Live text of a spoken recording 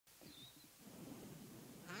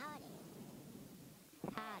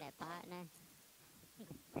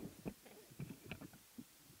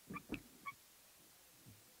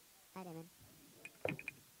Hi, Damon.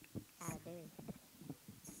 How do?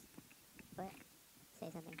 What? Say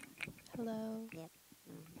something. Hello. Yep.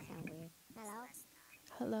 Oh, that sounds weird. Hello?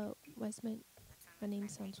 Hello. My name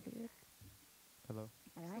sounds weird. Hello.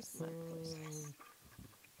 Hello?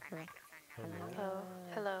 Hello? Hello.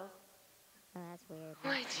 Hello. Oh, that's weird.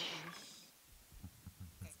 What?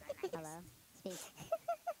 Hello? Speak.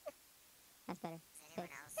 That's better. Speak.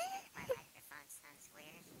 My microphone sounds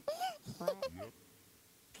weird. What?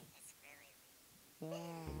 It's really weird.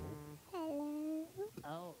 Yeah. Hello.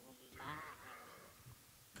 Oh, my.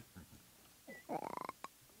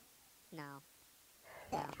 No.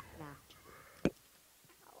 No, no.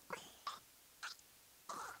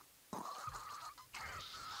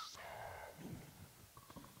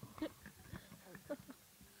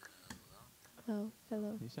 Oh,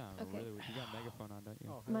 hello. You sound Okay. really weird. You got a megaphone on, don't you?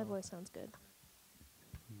 Oh, My hello. voice sounds good.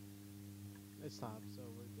 It's time, so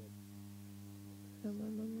we're good. You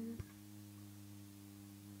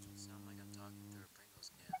sound like I'm talking through a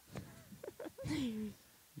Pringles can.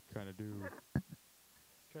 You kind of do.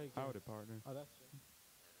 Try again. Howdy, partner. Oh, that's it. Yeah,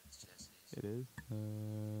 that's Jesse's. It is.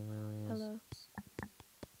 Hello.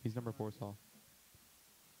 He's number 4, Saul.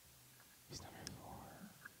 He's number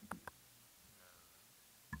 4.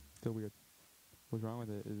 Still weird. What's wrong with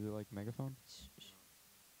it? Is it like megaphone?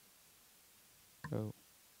 Oh.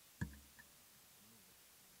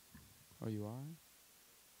 Oh, you are?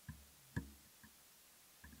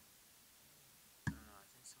 I don't know, I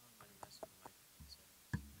think someone might have messed with the microphone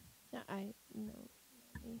settings. Yeah, I know.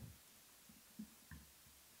 Me.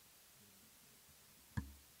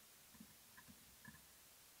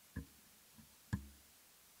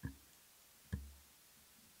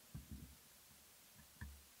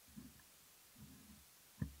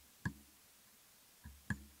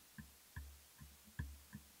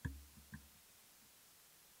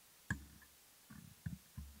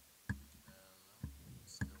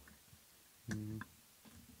 Still weird.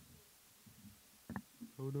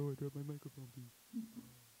 Oh no, I dropped my microphone piece.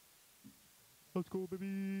 Let's go,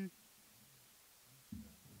 baby. I'm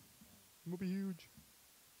gonna be huge.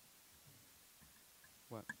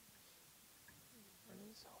 What?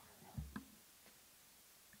 So hard.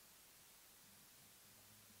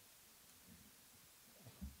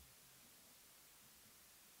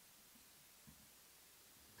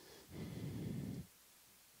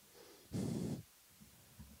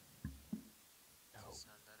 Does it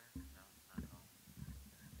sound better? No, not at all.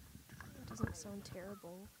 It doesn't sound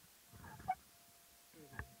terrible.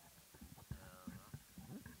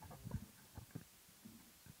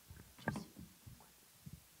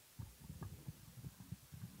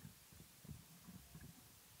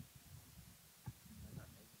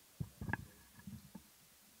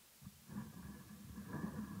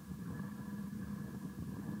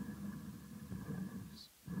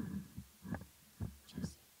 Jesse.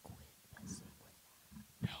 Jesse, quit messing with that.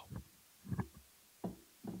 No.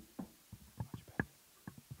 Much better.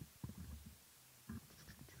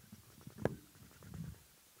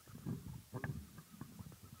 What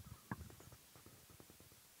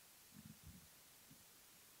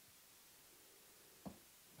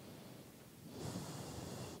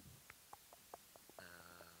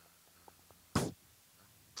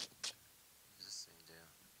does this thing do?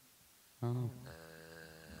 I don't know. It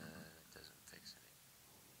doesn't fix anything.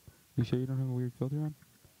 You sure you don't have a weird filter on?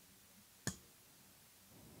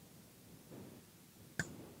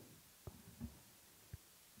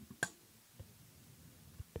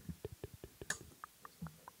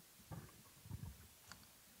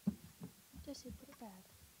 Jesse, put it back.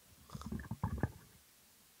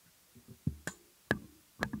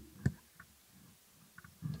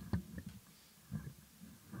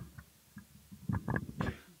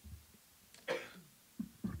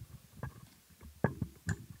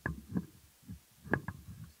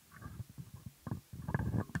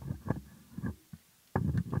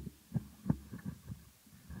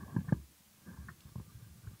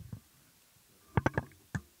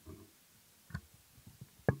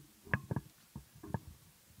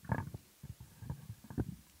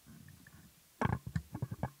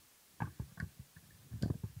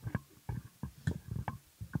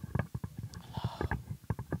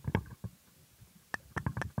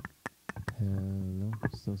 Hello.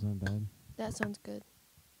 Still sound bad? That sounds good.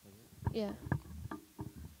 Yeah.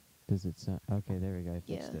 Does it sound... Okay, there we go. I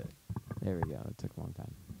fixed Yeah. it. There we go. It took a long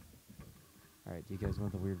time. Alright, do you guys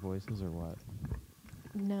want the weird voices or what?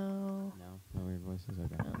 No. No? No weird voices?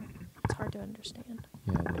 Okay. No. It's hard to understand.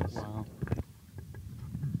 Yeah, it is. Wow.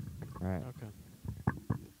 Alright. Okay.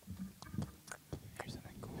 Here's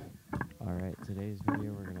something cool. Alright, today today's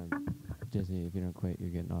video, we're gonna Jesse. If you don't quit, you're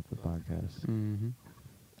getting off the podcast. Mm-hmm.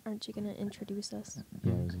 Aren't you gonna introduce us?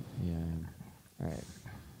 Yeah, I am. All right.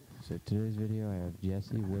 So today's video, I have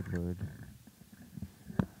Jesse Woodward.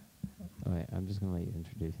 Oh, wait, I'm just gonna let you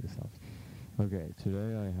introduce yourself. Okay,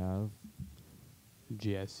 today I have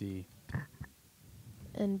Jesse.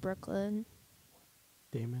 In Brooklyn.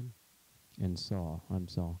 Damon. and Saul. I'm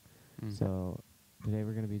Saul. Mm. So today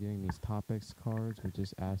we're gonna be doing these topics cards, which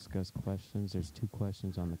just ask us questions. There's 2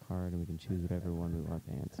 questions on the card, and we can choose whatever one we want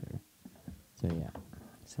to answer. So yeah,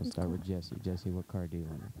 so we'll start with Jesse. Jesse, what card do you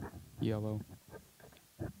want? Yellow.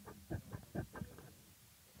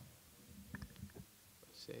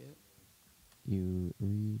 Say it. You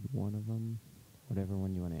read one of them, whatever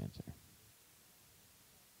one you want to answer.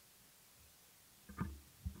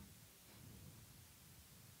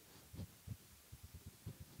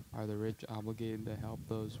 Are the rich obligated to help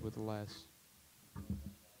those with less?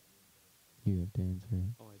 You have to answer it.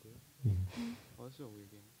 Oh, I do? Yeah. Well, this is a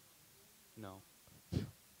weird game. No.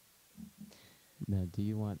 Now, do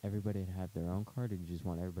you want everybody to have their own card, or do you just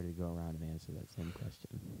want everybody to go around and answer that same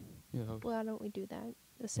question? Yeah. Okay. Why don't we do that?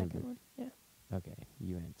 The second one. Yeah. Okay,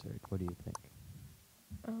 you answered. What do you think?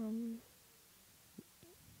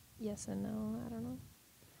 Yes and no. I don't know.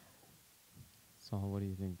 Saul, what do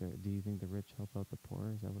you think? Do you think the rich help out the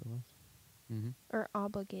poor? Is that what it was? Mm-hmm. Or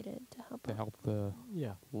obligated to help. To out. help the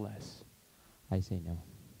less. I say no.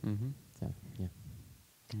 Mm-hmm. So, yeah.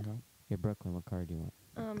 Okay. Okay, Brooklyn, what card do you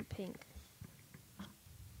want? Pink.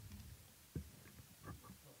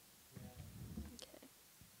 Okay.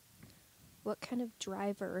 What kind of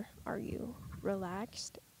driver are you?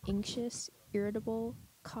 Relaxed, anxious, irritable,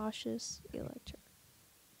 cautious, electric?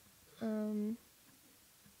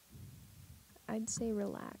 I'd say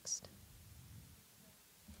relaxed.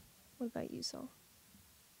 What about you, Saul?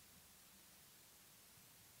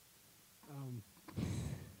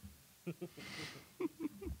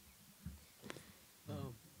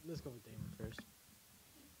 Let's go with Damon first.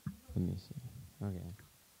 Let me see. Okay.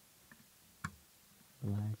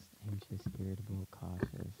 Relaxed, anxious, irritable,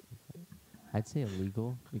 cautious. I'd say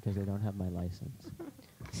illegal because I don't have my license.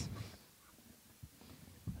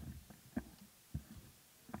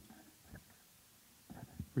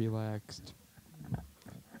 Relaxed.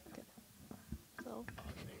 So,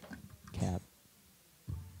 Cap.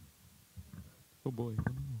 Oh boy.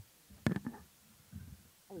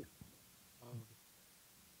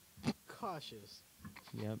 Cautious.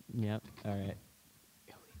 Yep. All right.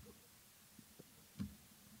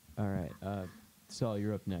 All right. Saul,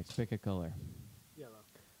 you're up next. Pick a color. Yellow.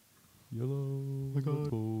 Yellow. I got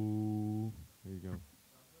it. There you go.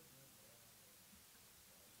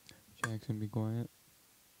 Jackson, be quiet.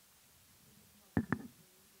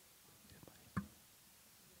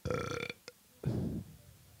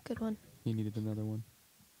 good one. He needed another one.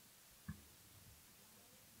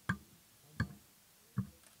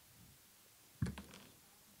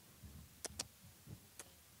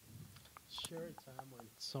 Share a time when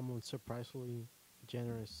someone's surprisingly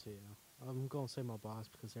generous to you. I'm gonna say my boss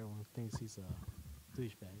because everyone thinks he's a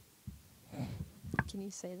douchebag. Can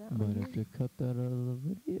you say that? Might on have here? to cut that out of the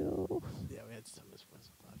video. Yeah, we had to tell this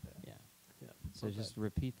person about that. Yeah. Yeah. So Okay. just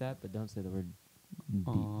repeat that, but don't say the word D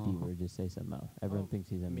Aw. word. Just say something else. Everyone thinks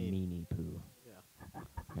he's a meanie. meanie poo.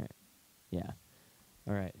 Yeah. Yeah.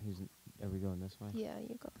 All right. Are we going this way? Yeah,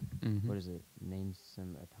 you go. Mm-hmm. What is it? Name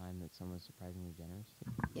a time that someone's surprisingly generous to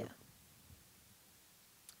you. Yeah.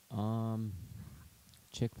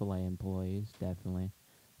 Chick-fil-A employees, definitely.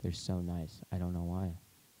 They're so nice. I don't know why.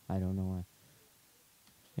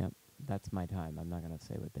 Yep. That's my time. I'm not gonna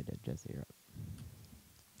say what they did. Jesse, you're up.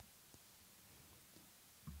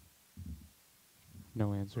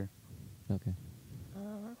 No answer. Okay.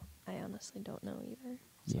 I honestly don't know either.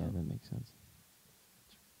 Yeah, so that makes sense.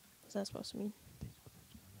 what's that supposed to mean?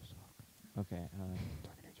 Okay.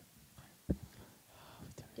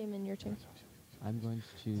 Damon, your turn. I'm going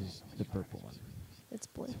to choose the purple one. It's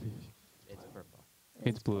blue. It's purple.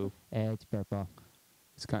 It's blue. It's purple.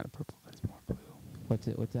 It's kind of purple. That's more blue. What's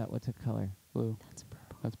it? What's that? What's a color? Blue. That's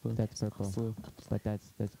purple. That's blue. That's purple. Blue. But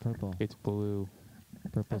that's purple. It's blue.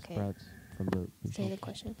 Purple Okay. sprouts from blue. Say the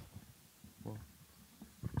question. Purple.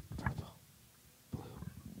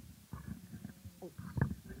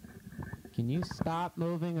 Can you stop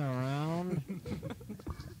moving around?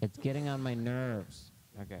 It's getting on my nerves.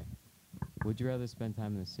 Okay. Would you rather spend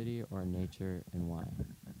time in the city or in nature, and why?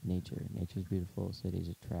 Nature. Nature's beautiful. Cities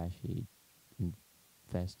are trashy,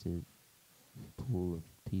 infested pool of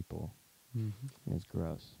people, Mm-hmm. and it's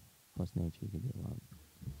gross. Plus nature, you can be alone.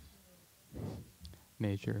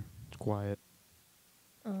 Nature. It's quiet.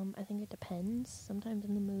 I think it depends. Sometimes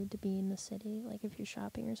in the mood to be in the city, like if you're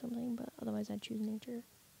shopping or something, but otherwise I'd choose nature.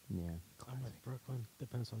 Yeah. Climate, Brooklyn.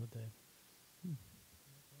 Depends on the day.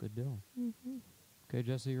 Good deal. Mm-hmm. Okay,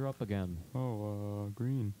 Jesse, you're up again. Oh,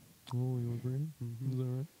 green. Oh, you agree? Mm-hmm. Is that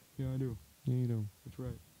right? Yeah, I do. Yeah, you do. That's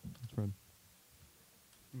right. That's right.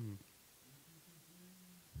 Mm.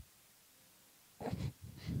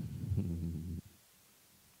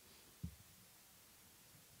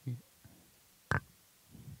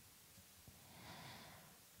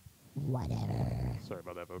 Whatever. Sorry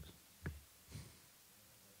about that, folks.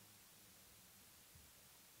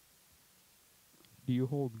 Do you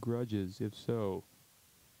hold grudges? If so,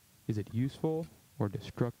 is it useful or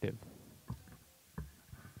destructive?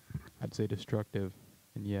 I'd say destructive,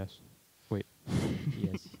 and yes. Wait.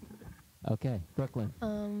 Yes. Okay, Brooklyn.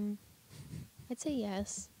 I'd say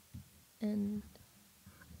yes, and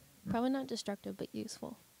probably not destructive, but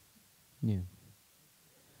useful. Yeah.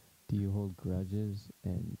 Do you hold grudges,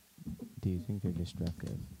 and do you think they're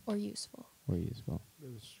destructive Or useful. or useful?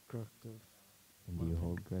 Destructive. And do you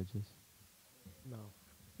hold grudges? No.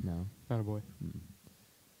 No. Attaboy.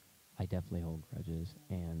 I definitely hold grudges,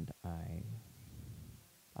 and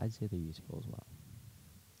I'd say they're useful as well.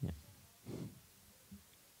 Yeah.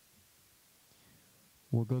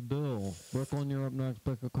 Well, good deal. Brooklyn, you're up next.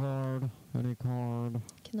 Pick a card. Any card.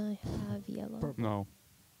 Can I have yellow? No.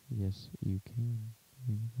 Yes, you can.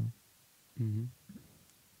 Here you go. Mm-hmm.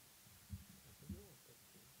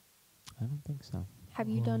 I don't think so. Have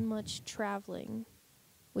you done much traveling?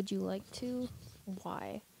 Would you like to?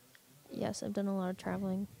 Why? Yes, I've done a lot of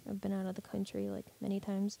traveling. I've been out of the country like many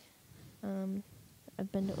times.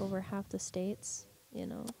 I've been to over half the states, you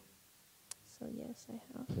know. So yes, I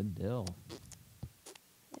have. Good deal.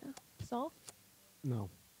 Yeah. Saul? No.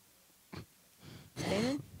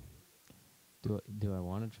 Damon? Do I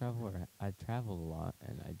want to travel? Or I've traveled a lot,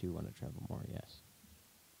 and I do want to travel more. Yes.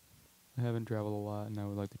 I haven't traveled a lot, and I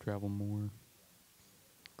would like to travel more.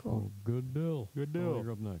 Cool. Oh, good deal. Good Oh, deal.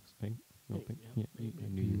 you're up next. Pink. No, Pink, pink. yeah, Yeah, pink, I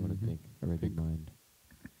pink. knew you wanted Mhm. pink. I read your Pink. mind.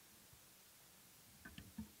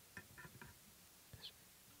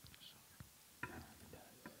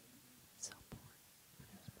 So boring.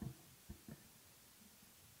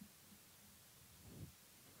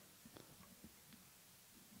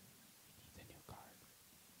 The new card.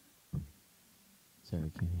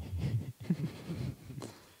 Sorry, Kenny.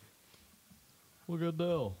 Well, good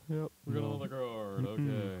deal. Yep. We got another card.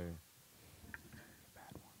 Okay.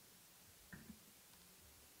 Bad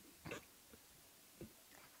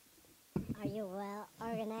one. Are you well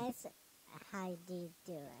organized? How do you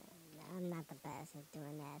do it? I'm not the best at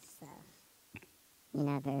doing that stuff. You're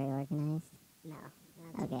not very organized? No.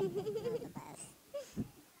 Okay. Not the best.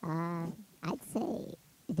 I'd say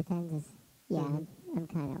it depends. Yeah, I'm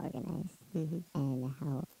kind of organized. And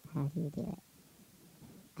how do you do it?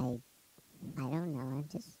 I don't know. I'm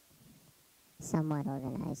just somewhat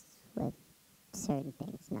organized with certain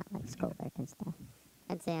things, not like schoolwork and stuff.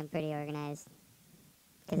 I'd say I'm pretty organized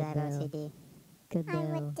because I have OCD. Good I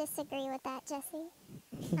would disagree with that, Jesse.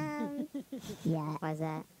 Yeah. Why's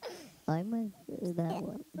that? I'm with that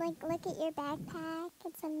one. Like, look at your backpack.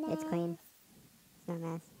 It's a mess. It's clean. It's not a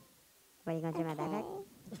mess. What, are you going through my backpack?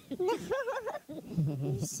 No.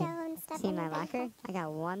 You're showing stuff See in my your locker? backpack. I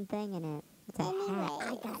got one thing in it. It's a hat. I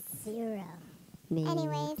Anyways. got 0. Me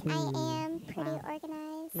Anyways, too. I am pretty Wow.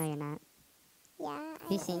 organized. No, you're not. Yeah.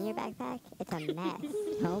 Have you seen your backpack? It's a mess.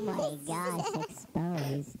 Oh my gosh,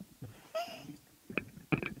 exposed.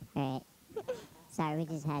 Alright. Sorry, we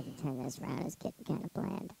just had to turn this around. It's getting kind of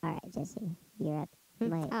bland. Alright, Jesse, you're up.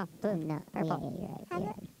 Wait. Oh, blue. No, Purple. Yeah, you're right. How You're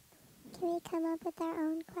about- right. Can we come up with our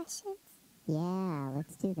own questions? Yeah,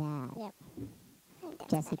 let's do that. Yep. I think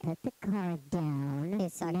that's Jesse, better. put the card down.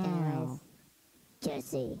 It sucked anyways.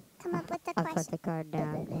 Jesse. Come up with the I'll put question. the card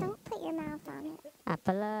down. Don't put your mouth on it. I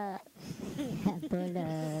pull up. I pull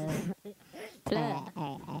up. Plug.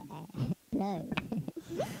 Plug.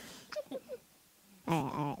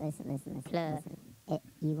 Alright, listen.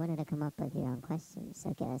 You wanted to come up with your own questions,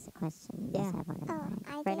 so give us a question. You just have one in Oh, mind.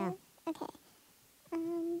 I Right do? now. Okay.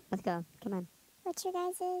 Let's go. Come on. What's your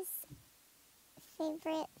guys'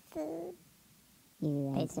 favorite food?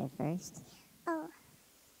 You answer first, Oh,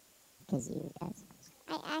 because you asked.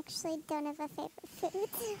 I actually don't have a favorite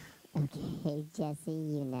food. Okay, Jesse,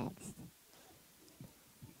 you next.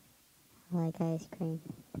 I like ice cream.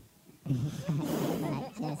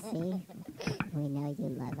 Not Jesse. We know you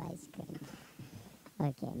love ice cream.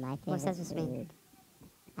 Okay, my favorite What's that supposed to food. mean?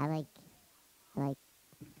 I like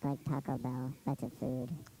Taco Bell. That's a food.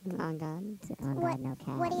 On God. On What- God, no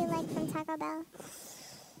cap. What do you like from Taco Bell?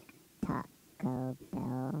 Taco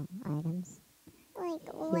Bell items?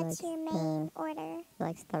 Like,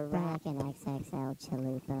 likes the But rat. like an XXL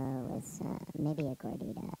chalupa with maybe a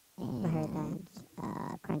gordita I heard and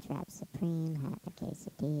Crunchwrap Supreme, half a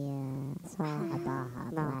quesadilla, a Baja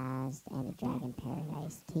No. Blast, and a Dragon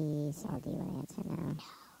Paradise tea. So do you want to answer now?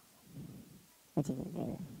 What's your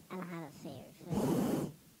favorite? I don't have a favorite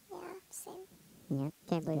food. Yeah, same. Yep.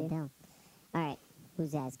 Can't believe Good you. deal. All right.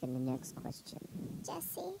 Who's asking the next question?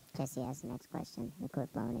 Jesse. Jesse asks the next question. You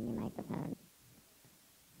quit blowing in your microphone.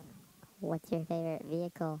 What's your favorite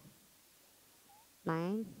vehicle?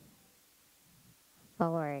 Mine?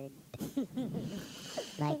 Ford.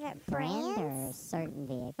 Like Favorite brand or brands? certain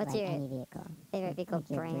vehicle? What's like your any vehicle? Favorite vehicle Like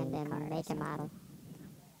your brand dream car and or make and something. model?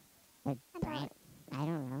 Like brand? I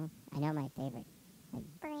don't know. I know my favorite.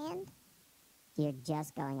 Brand? You're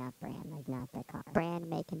just going off brand, like not the car. Brand,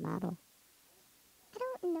 make, and model. I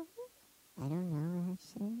don't know. I don't know,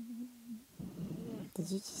 actually. Did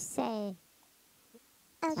you just say?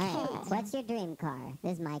 Okay. All right. What's your dream car?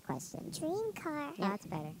 This is my question. Dream car. Yeah, that's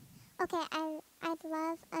better. Okay, I'd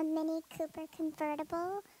love a Mini Cooper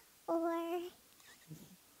convertible or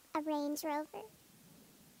a Range Rover.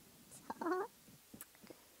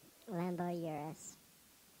 Lambo Urus.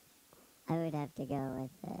 I would have to go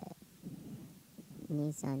with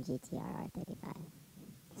Nissan GTR R35.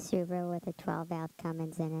 Subaru with a 12-valve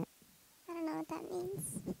Cummins in it. I don't know what that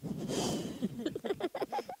means.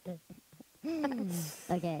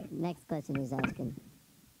 Okay, next question is asking.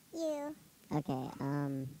 You. Okay,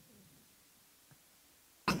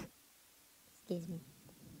 Excuse me.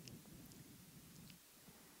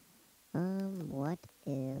 what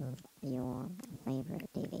is your favorite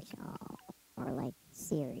TV show or like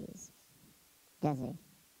series? Jesse,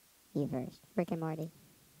 you first. Rick and Morty.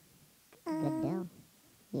 Good deal.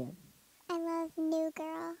 You. I love New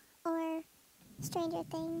Girl or Stranger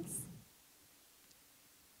Things.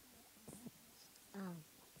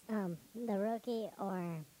 The Rookie or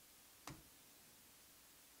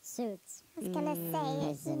Suits. I was gonna say,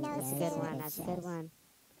 That's you a- know, yeah, That's a Suits. good Suits. one. That's a good one.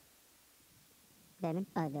 Damon?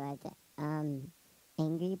 Oh, do I have to?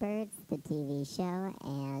 Angry Birds, the TV show,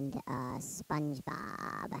 and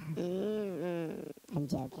SpongeBob. I'm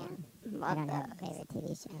joking. I don't have a favorite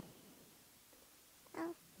TV show.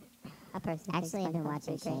 I personally Actually, I've think been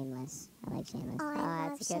watching SpongeBob's great. Shameless. I like Shameless. Oh, I love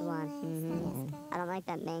that's a good one. Shameless. Mhm. That is Yeah. good. I don't like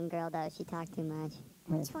that main girl though. She talked too much.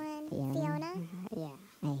 Which one? Fiona? Fiona? Yeah.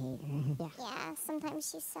 I hate her. Yeah, sometimes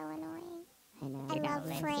she's so annoying. I know. I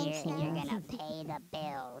love Frank. though. pay the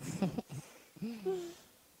bills.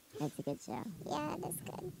 It's a good show. Yeah, it is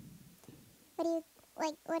good. What do you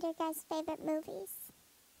like? What are your guys' favorite movies?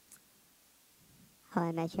 How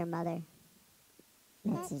I Met Your Mother.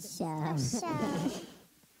 That's a show. Show.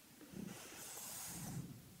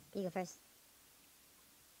 You go first.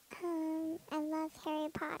 I love Harry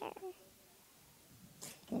Potter.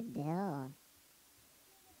 Good deal.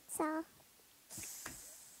 So,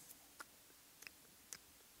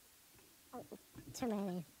 Too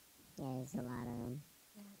many. Yeah, there's a lot of them.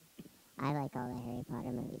 I like all the Harry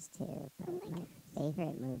Potter movies too, but my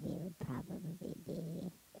favorite movie would probably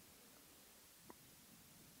be.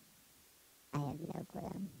 I have no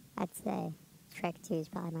clue. I'd say Shrek 2 is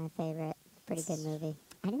probably my favorite. Pretty good movie.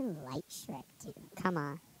 I didn't like Shrek 2. Come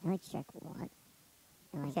on. I like Shrek 1.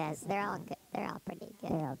 I like Yes, the they're all second good. They're all pretty one. good.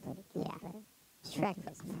 They're all pretty good. Yeah. But Shrek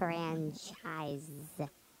was my franchise.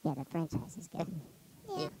 yeah, the franchise is good.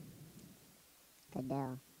 yeah. Good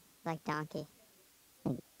deal. Like Donkey.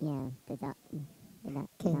 Like, yeah, the donkey.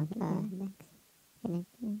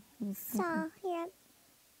 Next. So, you're up.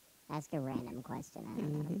 Ask a random question. I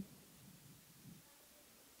don't know. Mhm.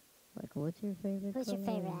 Like, what's your favorite? Who's your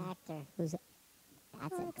favorite actor? Who's? That's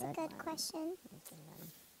Oh, that's a good one. question. That's a good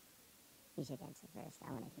one. You should answer first.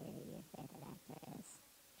 I want to hear who your favorite actor is.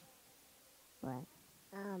 What?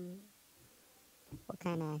 What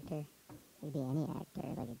kind of actor? It could be any actor,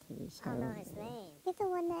 like a TV show. I don't know his name. You're the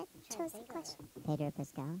one that Trying to chose the think of question. Pedro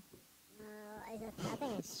Pascal. I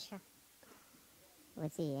think it's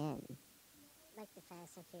What's he in? like the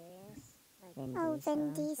Fast and Furious. Like, Vin Oh,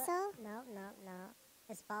 Vin Diesel? Diesel? no.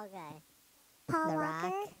 It's bald guy. Paul The Walker?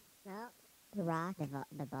 Rock? No, The Rock?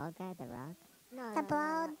 The bald guy, The Rock. no, The no,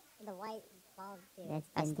 bald- no. The white bald dude. That's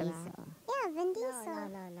That's Vin The Diesel. Rock. Yeah, Vin no, Diesel.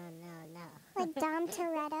 no. Like Dom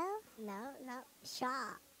Toretto? No.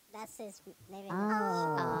 Shaw. That's his name.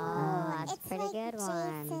 Oh, that's it's pretty like good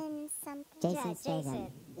one. Jason something. Jason Statham.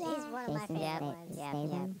 Jason. He's Yeah. one of my Jason favorite Yep, ones. yep.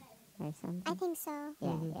 Statham or something. I think so. Yeah,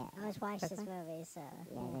 Mhm. yeah. I always watch this Okay. movie, so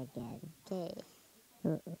Yeah, they're good.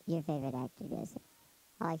 Okay. Your favorite actor, Jesse?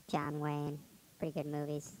 I like John Wayne. Pretty good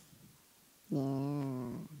movies.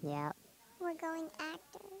 Yeah. Yep. We're going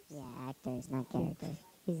actors. Yeah, actors, not characters.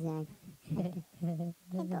 He's I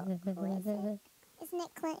go with it. His Isn't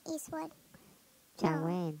it Clint Eastwood? John No.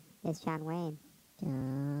 Wayne. It's John Wayne.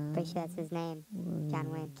 Pretty sure that's his name. John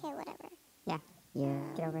Wayne. Okay, whatever. Yeah.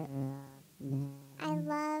 Get over it. I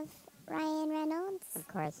love Ryan Reynolds. Of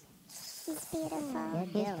course. He's beautiful.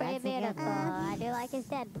 He's pretty beautiful. I do like his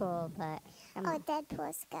Deadpool, but come Oh, on.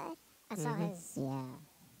 Deadpool's good. I saw Mhm. his Yeah.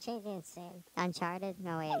 changing soon. Uncharted?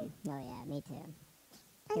 No, wait. Oh yeah, me too.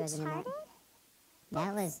 He wasn't in that. Uncharted?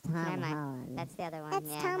 That was Tom Never mind. Holland. That's the other one. That's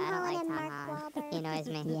yeah, Tom I don't Holland like and Tom Mark Holland. Wahlberg. He annoys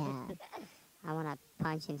me. Yeah. I want to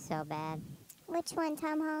punch him so bad. Which one,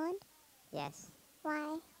 Tom Holland? Yes.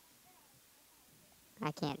 Why?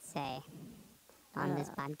 I can't say on this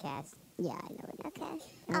podcast. Yeah, I know it. Okay. Okay.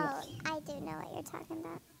 Oh, I do know what you're talking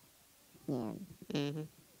about. Yeah.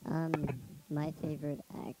 Mm-hmm. My favorite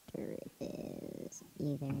actor is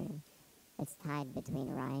either it's tied between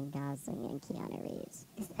Ryan Gosling and Keanu Reeves.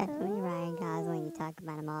 It's definitely Ryan Gosling. You talk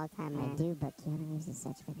about him all the time, I man. do, but Keanu Reeves is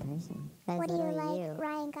such a good person. That's What do you literally like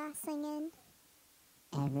Ryan Gosling in?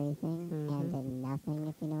 Everything and in nothing,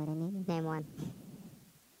 if you know what I mean. Name one.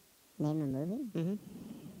 Name a movie? Mm-hmm.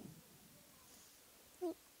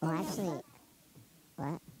 Well, actually,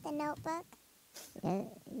 what? The Notebook? Yeah,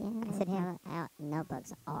 I said him.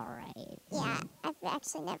 Notebook's alright. Yeah, I've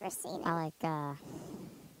actually never seen it. I like,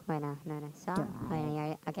 wait, no. Saw? Drive. Wait, no, you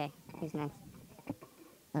already, okay. Who's next?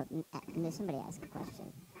 Oh, somebody ask a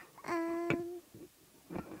question.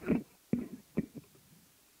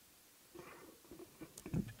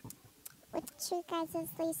 What's your guys'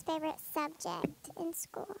 least favorite subject in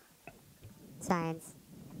school? Science.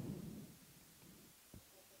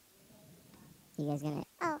 You guys gonna?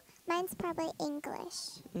 Oh, mine's probably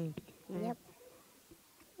English. Yep.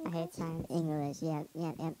 I hate science. English, yeah,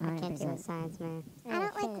 I can't do 100%. science, man. I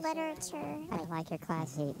don't like literature. I don't like your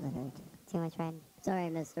class. I hate literature. Too much red. Sorry,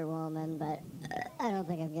 Mr. Woolman, but I don't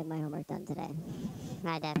think I'm getting my homework done today.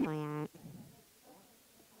 I definitely aren't.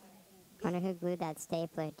 Wonder who glued that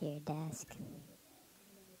stapler to your desk.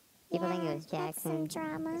 People think it was That's some Jackson.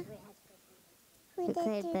 drama. Who Who did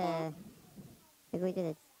glued do that? who glued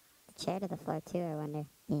the chair to the floor too, I wonder.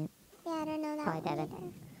 Yeah. Yeah, I don't know that Probably one Devin.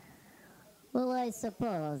 either. Well, I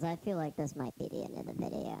suppose I feel like this might be the end of the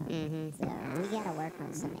video. Mm-hmm. So we gotta work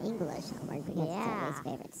on some English homework. We got Yeah. his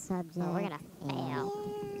favorite subject. Oh, we're gonna fail.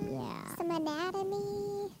 Yeah. Some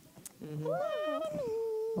anatomy. Mm-hmm. Anatomy.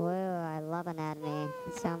 Whoa, I love anatomy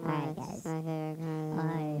so much. Alright, guys. My favorite kind of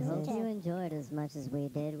I hope disease. you enjoyed as much as we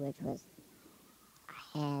did, which was.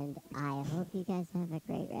 And I hope you guys have a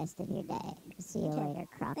great rest of your day. See you later,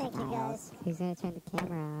 crocodiles. Thank you, guys. Who's gonna turn the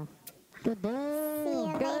camera off? Good day. See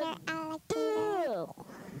you later, alligator.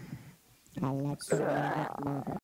 I let you know.